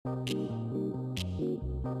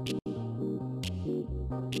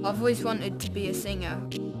I've always wanted to be a singer.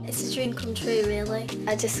 It's a dream come true, really.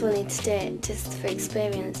 I just wanted to do it just for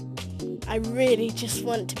experience. I really just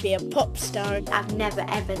want to be a pop star. I've never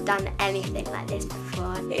ever done anything like this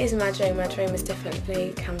before. It is my dream has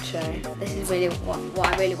definitely come true. This is really what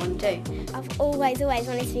I really want to do. I've always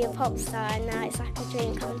wanted to be a pop star, and now it's like a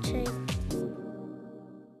dream come true.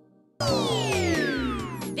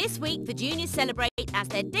 This week, the juniors celebrate as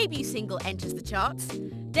their debut single enters the charts.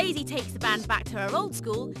 Daisy takes the band back to her old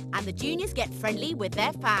school, and the juniors get friendly with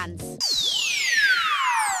their fans.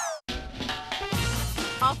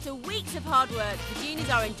 After weeks of hard work, the juniors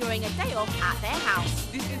are enjoying a day off at their house.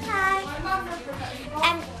 Hi.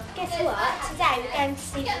 Guess what? Today we're going to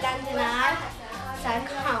see the London Eye, so I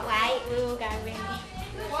can't wait. We're all going really.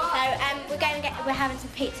 So we're having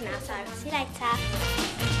some pizza now. So see you later.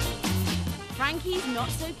 Frankie's not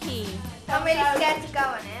so keen. I'm really scared to go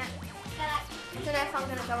on it. I don't know if I'm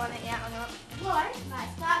going to go on it yet or not. Why? Right,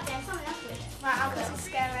 start there. Someone else with it. Right, because it's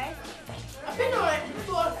scary. I've been on it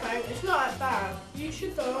before, Frank. It's not that bad. You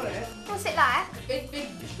should go on it. What's it like? It's big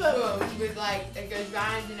spoon with like, it goes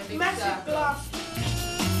round in a big Massive circle. glass.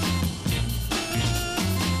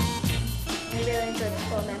 I really enjoyed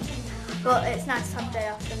performing. But it's nice to have a day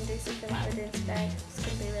off and do something like we're doing today. It's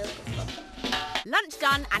going to be really good fun. Lunch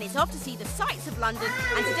done, and it's off to see the sights of London,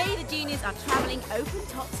 and today the juniors are travelling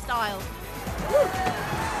open-top style.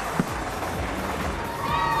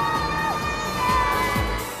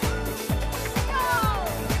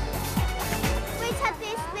 We had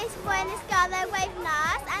this boy and this girl, they were waving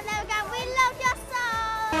us, and they were going, "We love your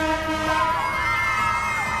song!"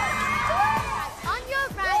 On your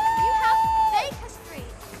right, you have Baker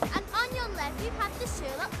Street, and on your left, you have the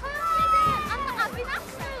Sherlock Holmes and the Abbey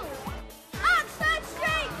National. Oxford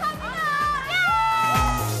Street coming up!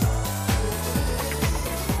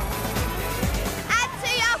 And to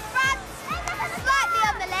your front, slightly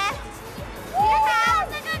on the left, you have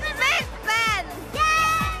Big Ben.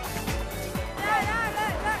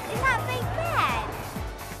 Is that Big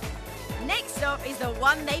Ben? Next stop is the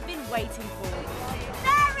one they've been waiting for.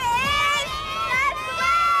 There it is!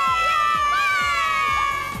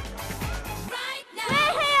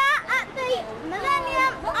 We're here at the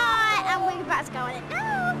Millennium Eye, and we're about to go on it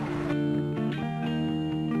now.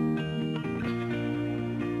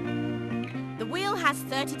 The wheel has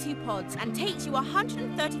 32 pods and takes you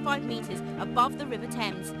 135 metres above the River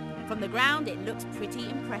Thames. From the ground, it looks pretty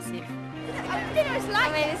impressive. I'm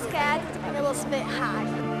really scared. I'm a little bit high.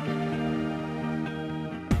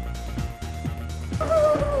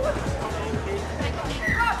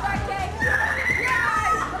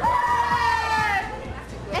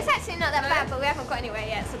 It's actually not that bad, but we haven't got anywhere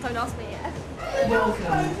yet, so don't ask me yet.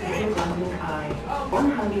 Welcome to the London Eye,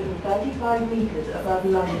 135 metres above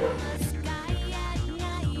London.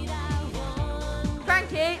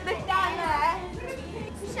 Frankie, look down there.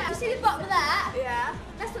 You see the bottom of that? Yeah.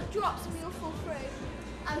 That's what drops and we all fall through.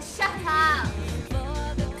 Oh, shut up.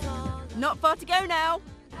 Not far to go now.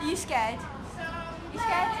 Are you scared? You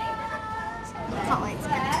scared? I can't wait to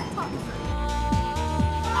get to the top.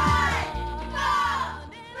 5, 4,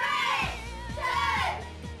 3, 2,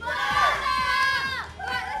 1.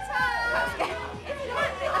 We're at the top.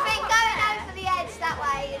 I think going over the edge that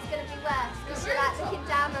way is going to be worse because you're like looking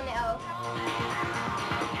down on it all.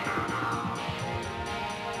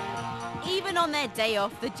 Even on their day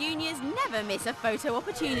off, the juniors never miss a photo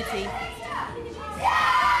opportunity.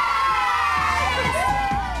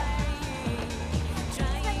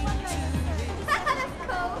 That's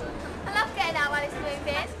cool. I love getting out while it's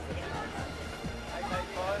moving.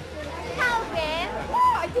 Calvin.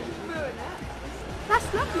 Oh, I didn't ruin it. That's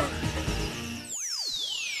lovely.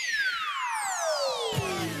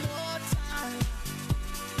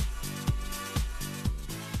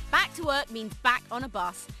 Back to work means back on a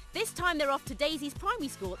bus. This time they're off to Daisy's primary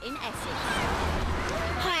school in Essex.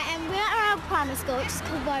 Hi, we're at our primary school, which is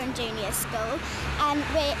called Warren Junior School, and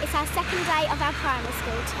it's our second day of our primary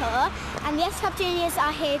school tour, and the S-Club juniors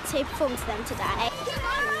are here to perform to them today.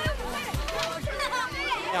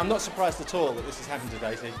 Yeah, I'm not surprised at all that this has happened to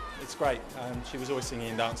Daisy. It's great. She was always singing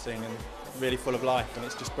and dancing and really full of life, and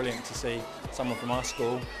it's just brilliant to see someone from our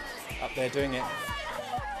school up there doing it.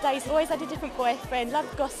 Daisy always had a different boyfriend,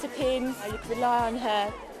 loved gossiping. You could rely on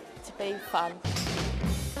her to be fun.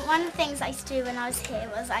 One of the things I used to do when I was here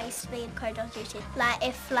was I used to be in corridor duty. Like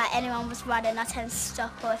if anyone was running, I'd tell them to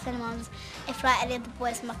stop, or if any of the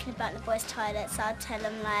boys were mucking about in the boys' toilets, I'd tell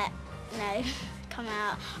them come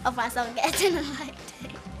out, otherwise I'll get a dinner like tea.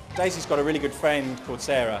 Daisy's got a really good friend called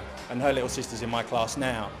Sarah, and her little sister's in my class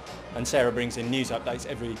now, and Sarah brings in news updates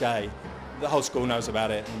every day. The whole school knows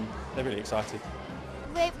about it, and they're really excited.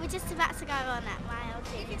 we're just about to go on at my old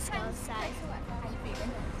junior school, so how you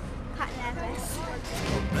feeling? Quite nervous.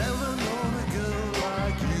 Never known a girl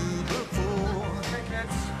like you before.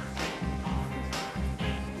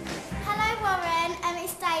 Hello Warren,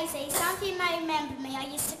 it's Daisy. Some of you may remember me, I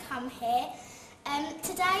used to come here.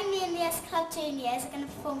 Today me and the S Club Juniors are going to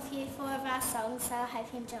perform for you 4 of our songs, so I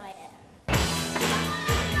hope you enjoy it.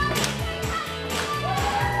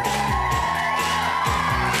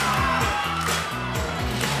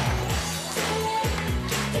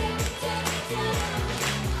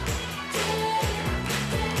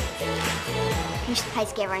 We used to play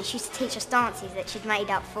together and she used to teach us dances that she'd made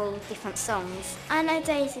up for all different songs. I know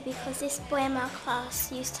Daisy because this boy in my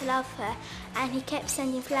class used to love her and he kept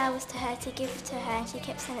sending flowers to her to give to her and she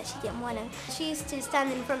kept saying that she didn't want them. She used to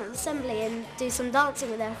stand in front of the assembly and do some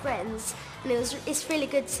dancing with her friends and it's really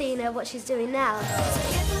good seeing her what she's doing now.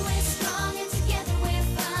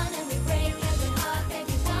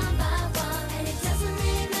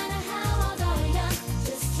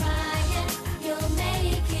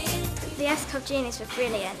 The S Club Juniors were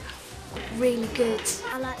brilliant, really good.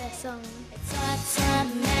 I like their song.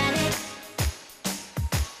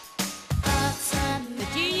 The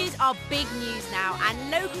juniors are big news now,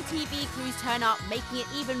 and local TV crews turn up, making it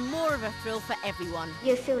even more of a thrill for everyone.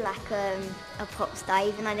 You feel like a pop star,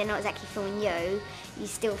 even though they're not exactly filming you, you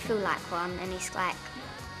still feel like one, and it's like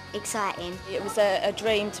exciting. It was a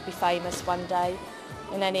dream to be famous one day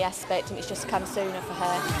in any aspect, and it's just come sooner for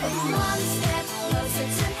her. One step closer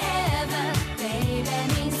to heaven, baby,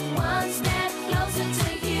 means one step closer to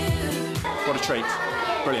you. What a treat.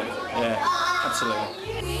 Brilliant. Yeah, absolutely.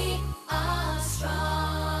 We are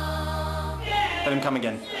strong. Let him come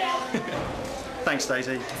again. Thanks,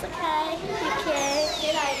 Daisy. It's okay, thank you. See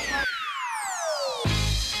you later.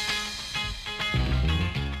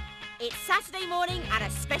 It's Saturday morning and a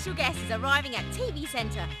special guest is arriving at TV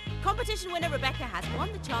Centre. Competition winner Rebecca has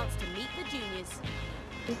won the chance to meet the juniors.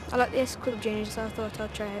 I like the S Club Juniors, so I thought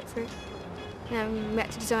I'd try it for it. We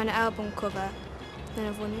had to design an album cover, then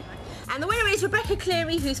I've won it. And the winner is Rebecca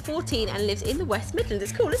Cleary, who's 14 and lives in the West Midlands.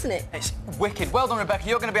 It's cool, isn't it? It's wicked. Well done, Rebecca.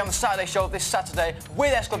 You're going to be on the Saturday show this Saturday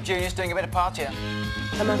with S Club Juniors doing a bit of partying.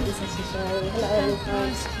 I'm Anthony Show. Hello,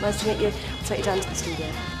 guys. Nice to meet you. I'll take you down to the studio.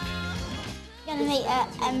 I'm going to meet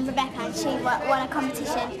Rebecca and she won a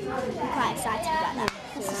competition. I'm quite excited about that.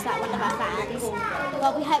 This is like one of our fans.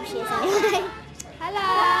 Well, we hope she is anyway. Hello!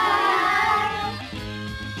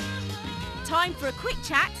 Time for a quick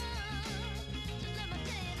chat.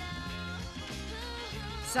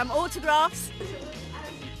 Some autographs,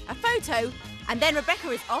 a photo, and then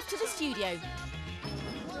Rebecca is off to the studio.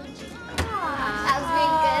 That was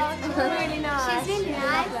really good. Really nice. She's really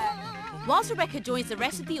nice. Whilst Rebecca joins the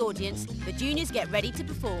rest of the audience, the juniors get ready to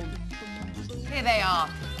perform. Here they are.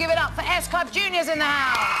 Give it up for S Club Juniors in the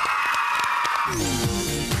house.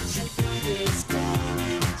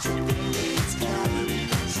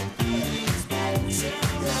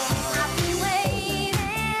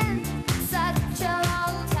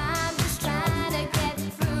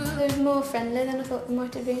 They were more friendly than I thought they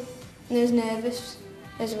might have been. And I was nervous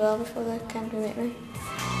as well before they came to meet me.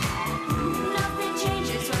 Nothing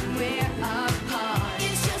changes when we're apart.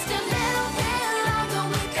 It's just a little bit longer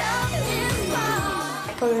without this bond.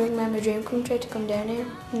 I probably made my dream come true to come down here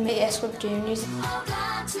and meet S Club Juniors.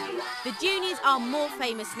 The juniors are more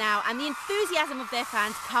famous now, and the enthusiasm of their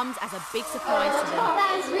fans comes as a big surprise to them.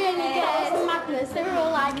 That was really good. It was madness. They were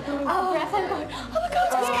all like, oh, breath. They were going, oh my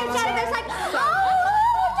God, it's so excited. They was like, oh,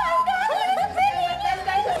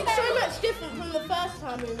 it's so much different from the first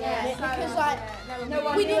time we were in it because like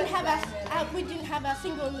we didn't have our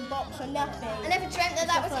single in the box or nothing. I never dreamt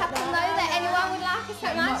that would happen though, that anyone would like us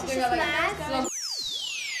so much. It's just mad.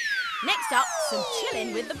 Next up, some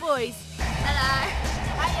chilling with the boys. Hello.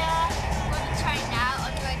 Hiya. We're on the train now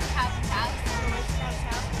on the way to Calvin's house.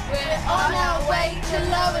 We're on our way to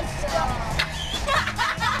Lowestoft.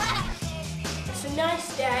 It's a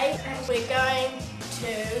nice day and we're going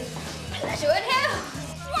to Pleasurewood Hill.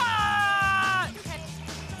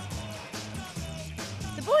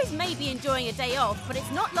 The boys may be enjoying a day off, but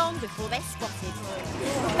it's not long before they're spotted.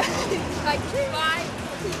 Bye.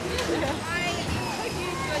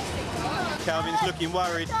 Calvin's looking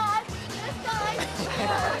worried.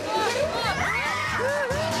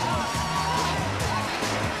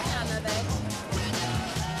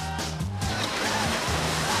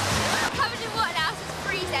 Covered in water now, so it's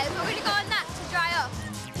freezing. We're going to go on that to dry off.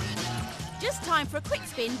 Just time for a quick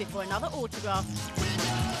spin before another autograph.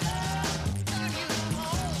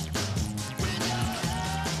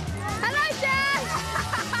 Hello, Dad!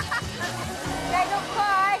 They don't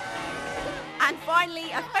cry. And finally,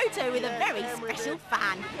 a photo with a very special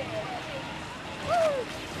fan.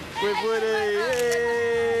 With Woody!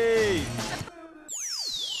 Yay!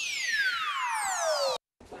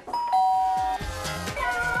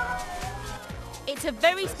 It's a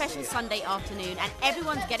very special Sunday afternoon and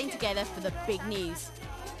everyone's getting together for the big news.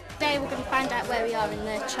 Today we're going to find out where we are in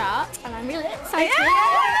the chart, and I'm really excited.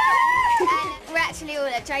 And we're actually all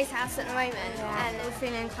at Jay's house at the moment, and we're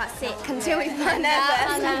feeling quite sick until we find out.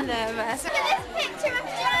 I'm nervous. Look at this picture of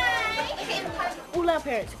Jay! All our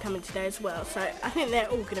parents are coming today as well, so I think they're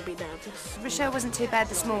all going to be nervous. Rochelle wasn't too bad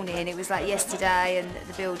this morning. It was like yesterday and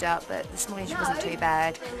the build-up, but this morning she wasn't too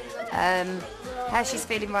bad. How she's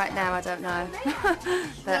feeling right now, I don't know.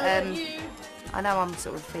 But I know I'm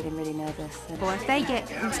sort of feeling really nervous. Well, if they get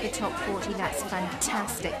into the top 40, that's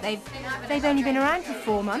fantastic. They've only been around for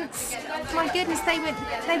 4 months. My goodness, they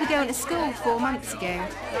were going to school 4 months ago.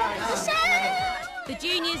 The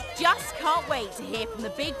juniors just can't wait to hear from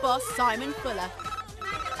the big boss, Simon Fuller.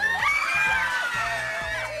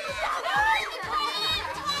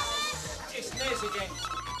 It's Liz again.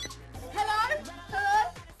 Hello?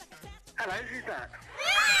 Hello? Hello, who's that?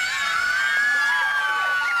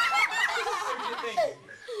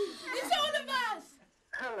 It's all of us!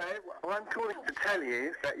 Hello, well, I'm calling to tell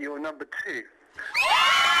you that you're number 2.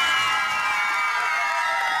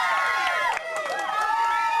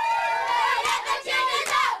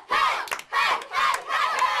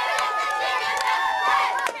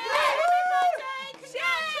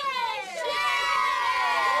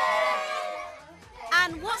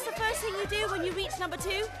 And what's the first thing you do when you reach number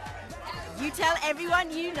 2? You tell everyone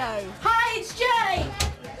you know. Hi, it's Jay!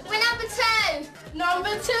 We're number 2! Number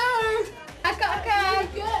 2! Okay.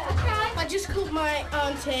 I just called my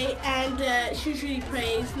auntie and she was really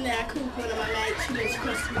pleased, and then I called one of my mates who lives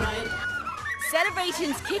across the road.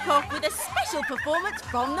 Celebrations kick off with a special performance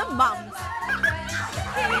from the mums.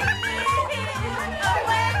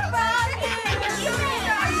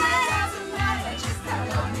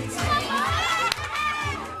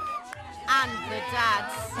 And the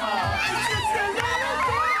dads.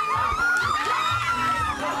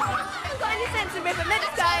 Got any sense of rhythm?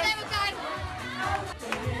 Let's go.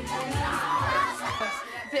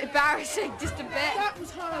 Bit embarrassing, just a bit. That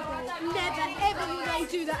was horrible. Never, ever will they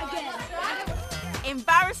do that again.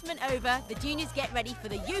 Embarrassment over, the juniors get ready for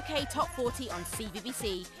the UK Top 40 on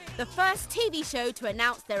CBBC, the first TV show to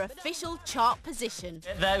announce their official chart position.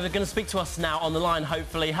 They're going to speak to us now on the line,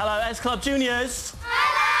 hopefully. Hello, S Club Juniors.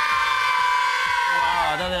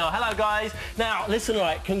 I don't know. Hello, guys. Now, listen,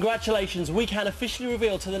 right, congratulations. We can officially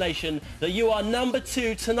reveal to the nation that you are number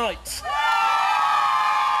 2 tonight.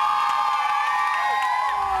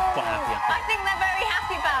 Quite happy, I think they're very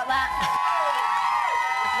happy about that.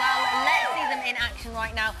 Well, let's see them in action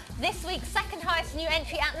right now. This week's second highest new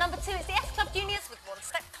entry at number 2 is the S Club Juniors with One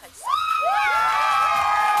Step Closer.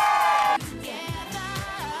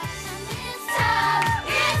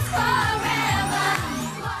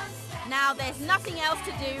 Now there's nothing else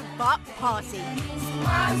to do but party.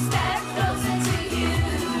 One step closer to you.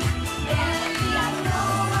 Baby, I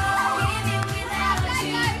know I'll live without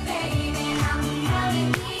you. Baby, I'm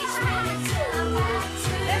counting each minute till I'm back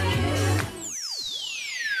to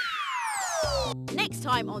you. Next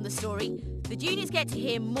time on The Story, the juniors get to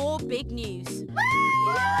hear more big news.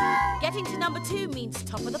 Getting to number 2 means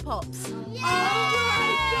top of the pops.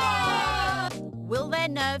 Will their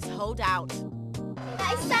nerves hold out?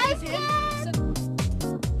 That's so good!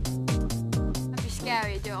 That'd be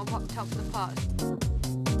scary to do it on top of the pot.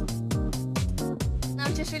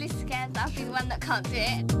 I'm just really scared that I'll be the one that can't do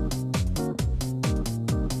it.